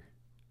remainder.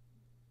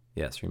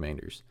 Yes,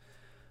 remainders.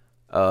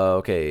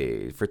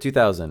 Okay, for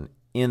 2000,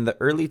 in the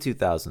early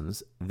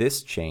 2000s,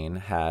 this chain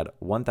had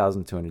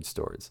 1,200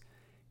 stores.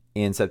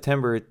 In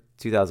September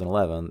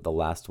 2011, the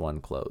last one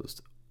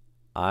closed.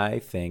 I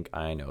think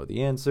I know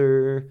the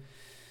answer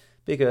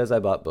because I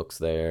bought books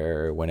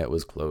there when it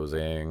was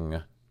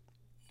closing.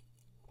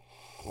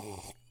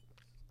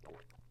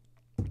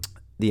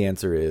 The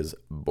answer is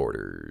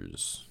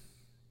Borders.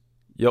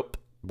 Yup,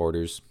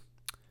 Borders.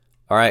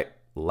 All right,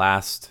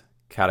 last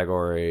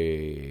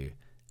category,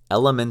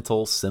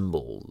 elemental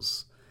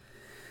symbols.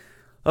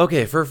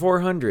 Okay, for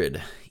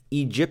 400,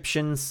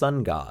 Egyptian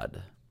sun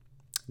god.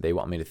 They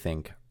want me to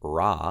think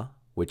Ra,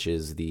 which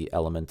is the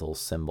elemental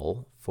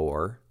symbol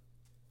for,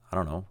 I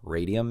don't know,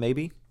 radium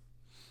maybe?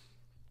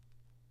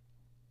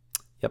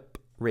 Yep,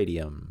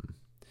 radium.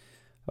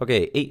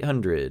 Okay,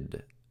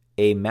 800,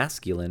 a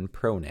masculine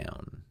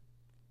pronoun.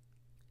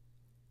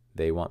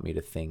 They want me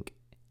to think,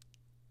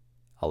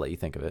 I'll let you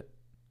think of it,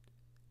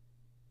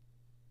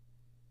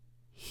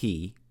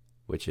 he,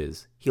 which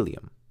is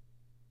helium.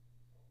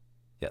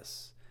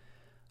 Yes.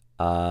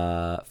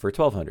 For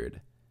 1,200,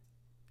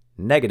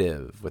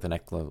 negative with an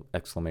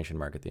exclamation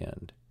mark at the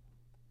end.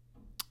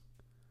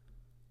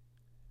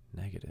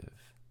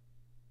 Negative.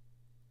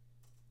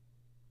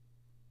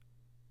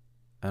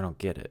 I don't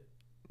get it.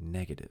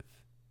 Negative.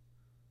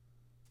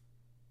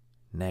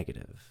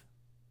 Negative.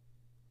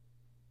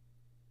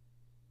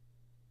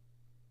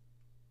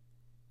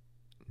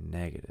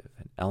 Negative.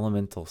 An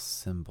elemental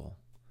symbol.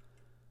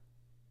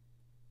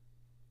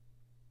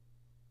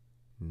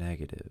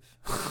 Negative.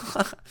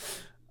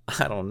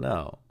 I don't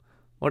know.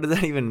 What does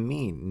that even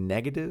mean?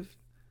 Negative?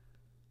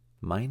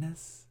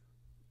 Minus?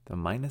 The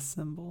minus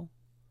symbol?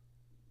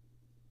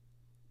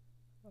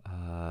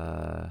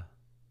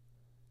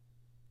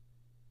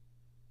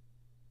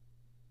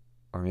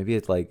 Or maybe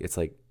it's like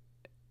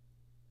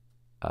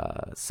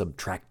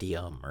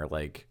subtractium, or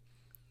like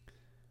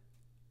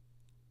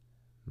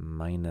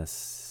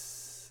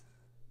minus.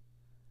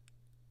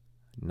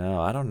 No,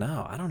 I don't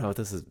know. I don't know what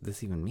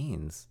this even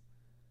means.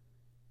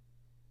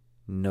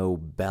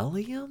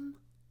 Nobelium?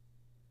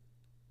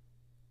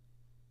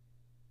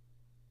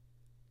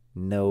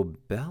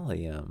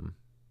 Nobelium.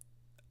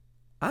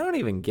 I don't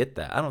even get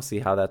that. I don't see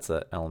how that's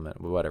an element,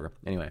 but whatever.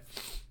 Anyway.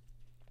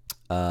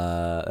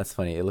 That's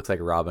funny. It looks like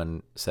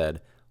Robin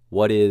said,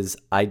 what is,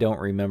 I don't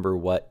remember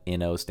what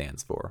NO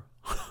stands for.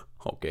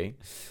 Okay.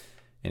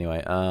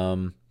 Anyway,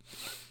 all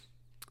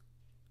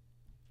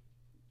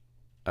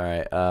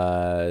right.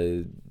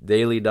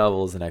 Daily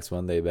Double is the next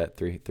one. They bet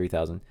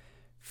 3,000.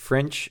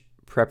 French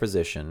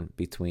preposition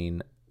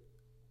between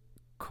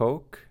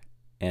coq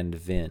and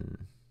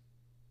vin.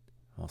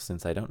 Well,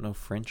 since I don't know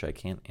French, I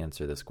can't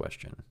answer this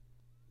question.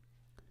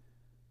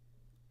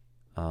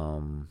 I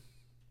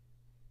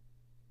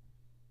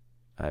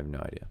have no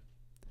idea.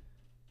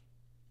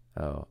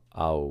 Oh,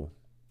 au,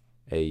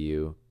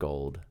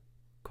 gold.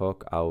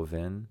 Coq au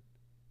vin.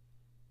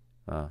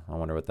 I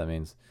wonder what that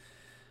means.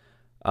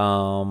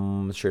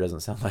 Sure doesn't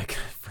sound like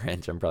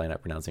French. I'm probably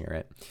not pronouncing it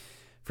right.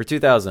 For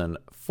 2,000,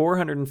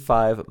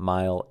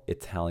 405-mile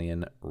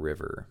Italian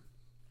river.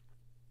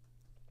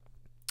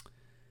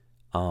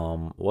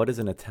 What is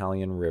an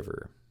Italian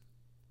river?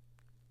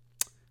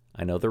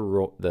 I know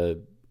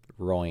the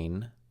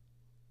Rhine,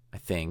 I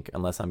think,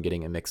 unless I'm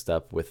getting it mixed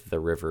up with the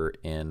river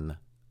in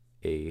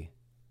A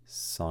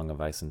Song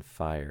of Ice and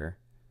Fire.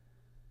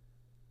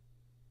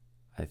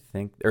 I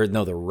think, or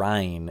no, the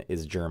Rhine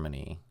is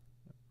Germany,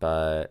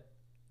 but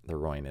the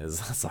Rhine is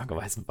A Song of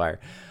Ice and Fire.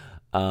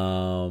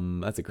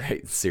 That's a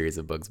great series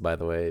of books, by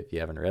the way. If you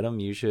haven't read them,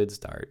 you should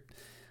start.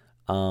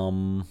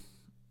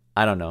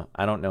 I don't know.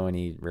 I don't know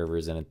any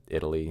rivers in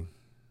Italy.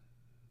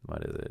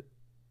 What is it?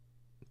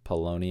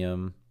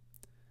 Polonium,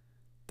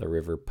 the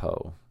River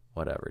Po.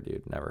 Whatever,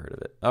 dude. Never heard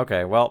of it.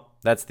 Okay, well,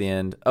 that's the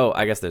end. Oh,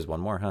 I guess there's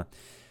one more, huh?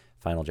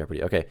 Final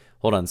Jeopardy. Okay,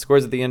 hold on.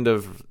 Scores at the end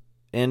of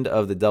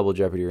the double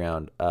Jeopardy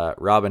round.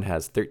 Robin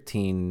has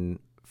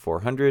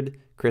 13,400.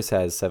 Chris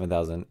has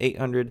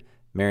 7,800.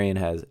 Marion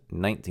has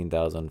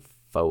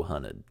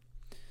 19,400.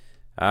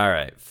 All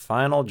right,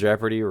 Final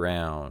Jeopardy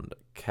round.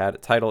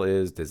 Title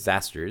is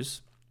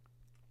Disasters.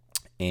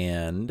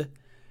 And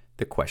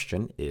the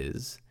question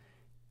is,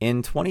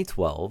 in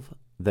 2012,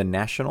 the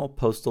National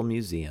Postal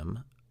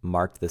Museum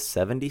marked the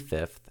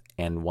 75th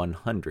and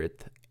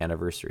 100th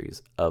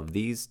anniversaries of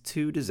these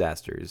two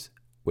disasters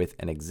with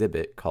an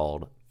exhibit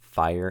called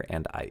Fire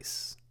and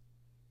Ice.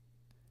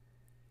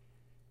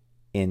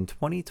 In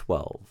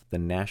 2012, the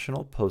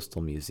National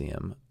Postal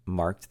Museum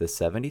marked the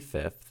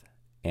 75th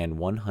and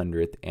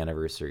 100th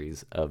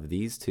anniversaries of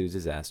these two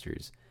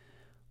disasters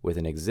with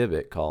an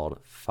exhibit called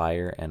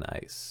Fire and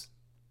Ice.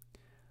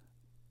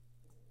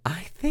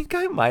 I think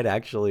I might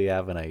actually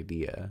have an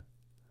idea.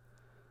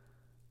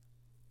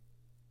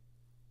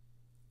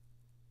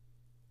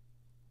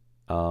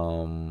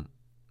 I'm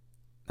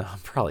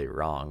probably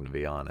wrong, to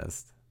be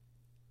honest.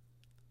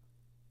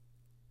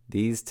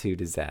 These two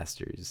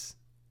disasters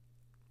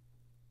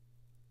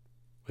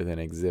with an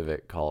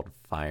exhibit called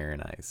Fire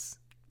and Ice.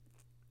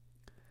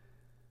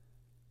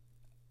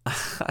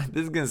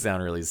 This is going to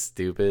sound really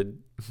stupid,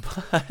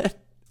 but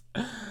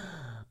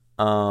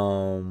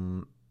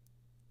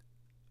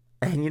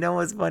and you know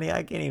what's funny?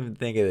 I can't even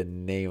think of the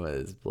name of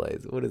this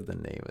place. What is the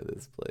name of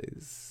this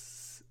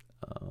place?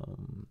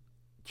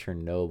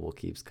 Chernobyl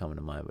keeps coming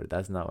to mind, but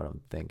that's not what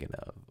I'm thinking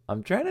of.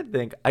 I'm trying to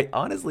think. I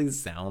honestly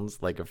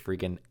sounds like a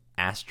freaking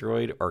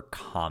asteroid or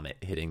comet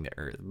hitting the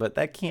Earth, but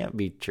that can't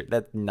be true.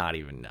 That's not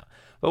even no.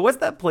 But what's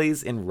that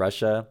place in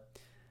Russia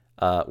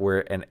where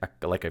a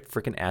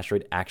freaking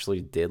asteroid actually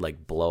did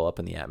like blow up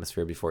in the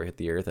atmosphere before it hit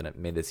the Earth, and it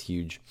made this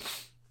huge,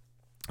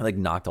 like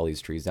knocked all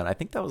these trees down? I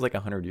think that was like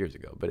 100 years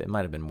ago, but it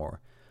might have been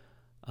more.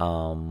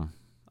 I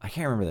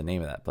can't remember the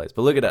name of that place,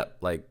 but look it up.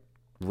 Like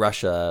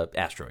Russia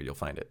asteroid, you'll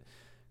find it.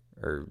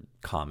 Or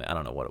comet. I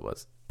don't know what it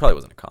was. Probably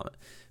wasn't a comet.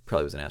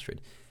 Probably was an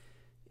asteroid.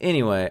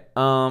 Anyway,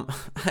 I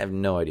have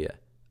no idea.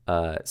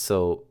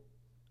 So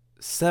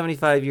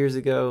 75 years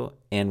ago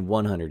and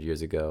 100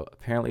 years ago,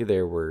 apparently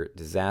there were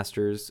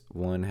disasters.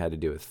 One had to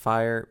do with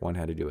fire, one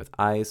had to do with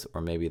ice,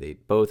 or maybe they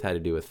both had to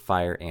do with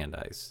fire and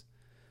ice.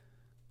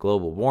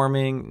 Global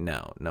warming?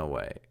 No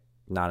way.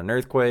 Not an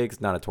earthquake,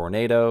 not a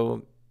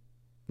tornado,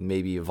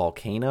 maybe a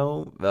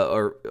volcano?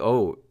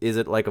 Is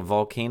it like a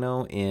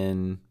volcano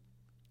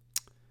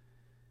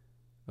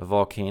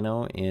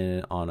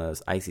on a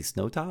icy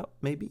snowtop,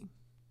 maybe?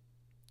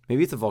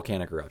 Maybe it's a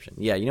volcanic eruption.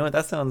 Yeah, you know what?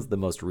 That sounds the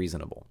most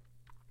reasonable.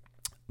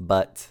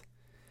 But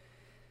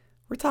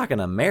we're talking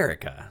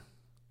America.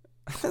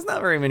 There's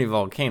not very many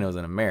volcanoes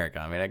in America.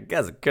 I mean, I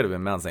guess it could have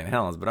been Mount St.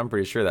 Helens, but I'm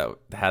pretty sure that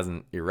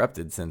hasn't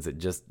erupted since it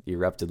just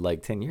erupted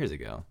like 10 years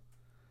ago.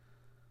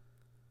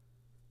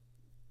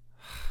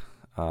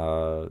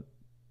 I'm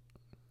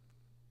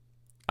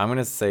going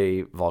to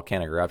say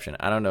volcanic eruption.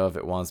 I don't know if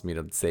it wants me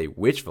to say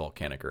which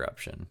volcanic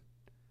eruption,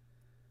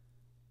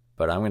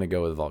 but I'm going to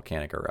go with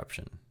volcanic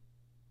eruption.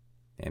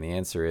 And the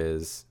answer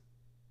is...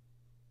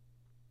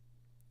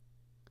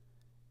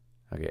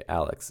 Okay,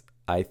 Alex,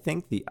 I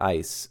think the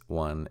ice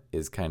one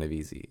is kind of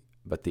easy,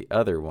 but the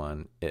other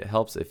one, it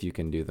helps if you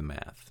can do the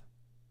math.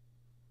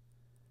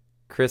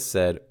 Chris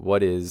said,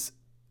 what is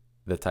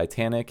the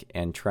Titanic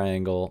and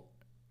Triangle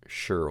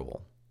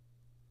Sherrill?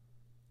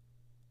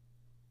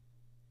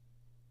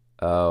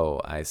 Oh,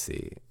 I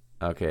see.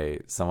 Okay,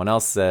 someone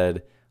else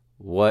said,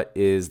 what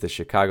is the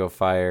Chicago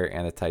Fire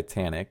and the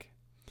Titanic?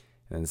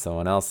 And then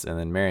someone else, and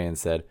then Marion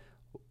said,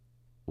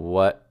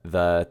 what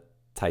the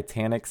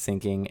Titanic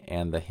sinking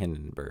and the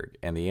Hindenburg?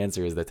 And the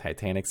answer is the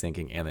Titanic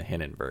sinking and the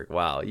Hindenburg.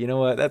 Wow, you know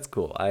what? That's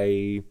cool.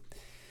 I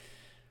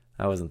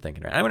wasn't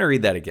thinking right. I'm going to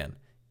read that again.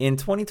 In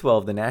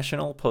 2012, the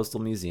National Postal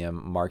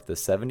Museum marked the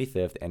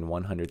 75th and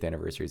 100th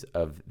anniversaries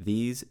of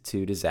these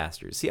two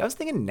disasters. See, I was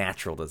thinking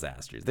natural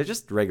disasters. They're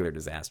just regular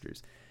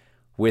disasters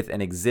with an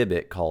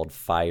exhibit called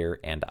Fire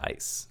and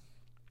Ice.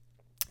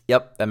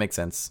 Yep, that makes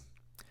sense.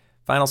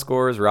 Final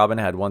scores, Robin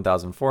had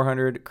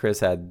 1,400, Chris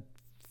had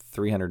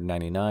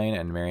 399,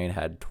 and Marion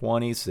had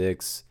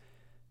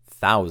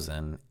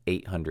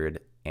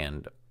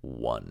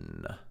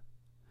 26,801.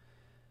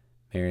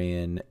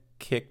 Marion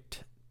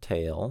kicked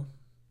tail.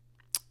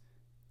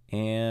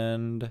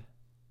 And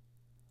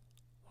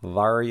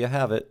there you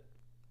have it.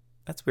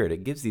 That's weird.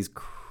 It gives these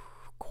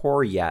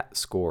Coryat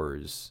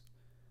scores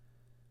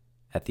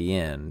at the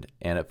end,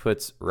 and it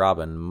puts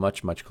Robin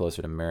much, much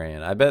closer to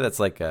Marion. I bet that's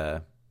like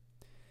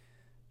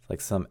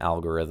some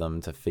algorithm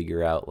to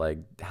figure out like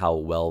how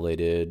well they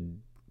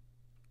did.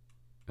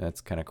 That's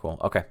kind of cool.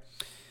 Okay.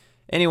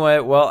 Anyway,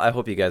 well, I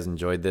hope you guys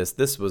enjoyed this.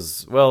 This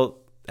was, well,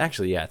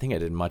 actually, yeah, I think I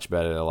did much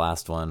better than the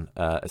last one,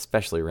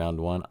 especially round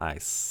one. I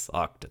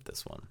sucked at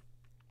this one.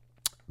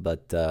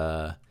 But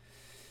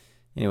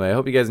anyway, I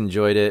hope you guys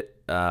enjoyed it.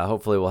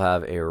 Hopefully we'll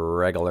have a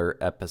regular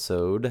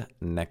episode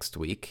next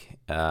week.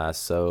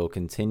 So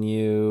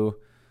continue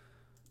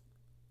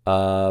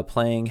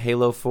playing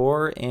Halo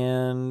 4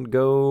 and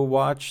go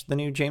watch the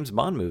new James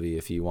Bond movie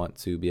if you want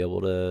to be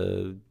able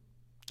to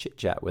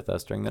chit-chat with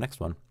us during the next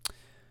one.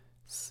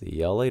 See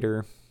y'all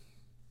later.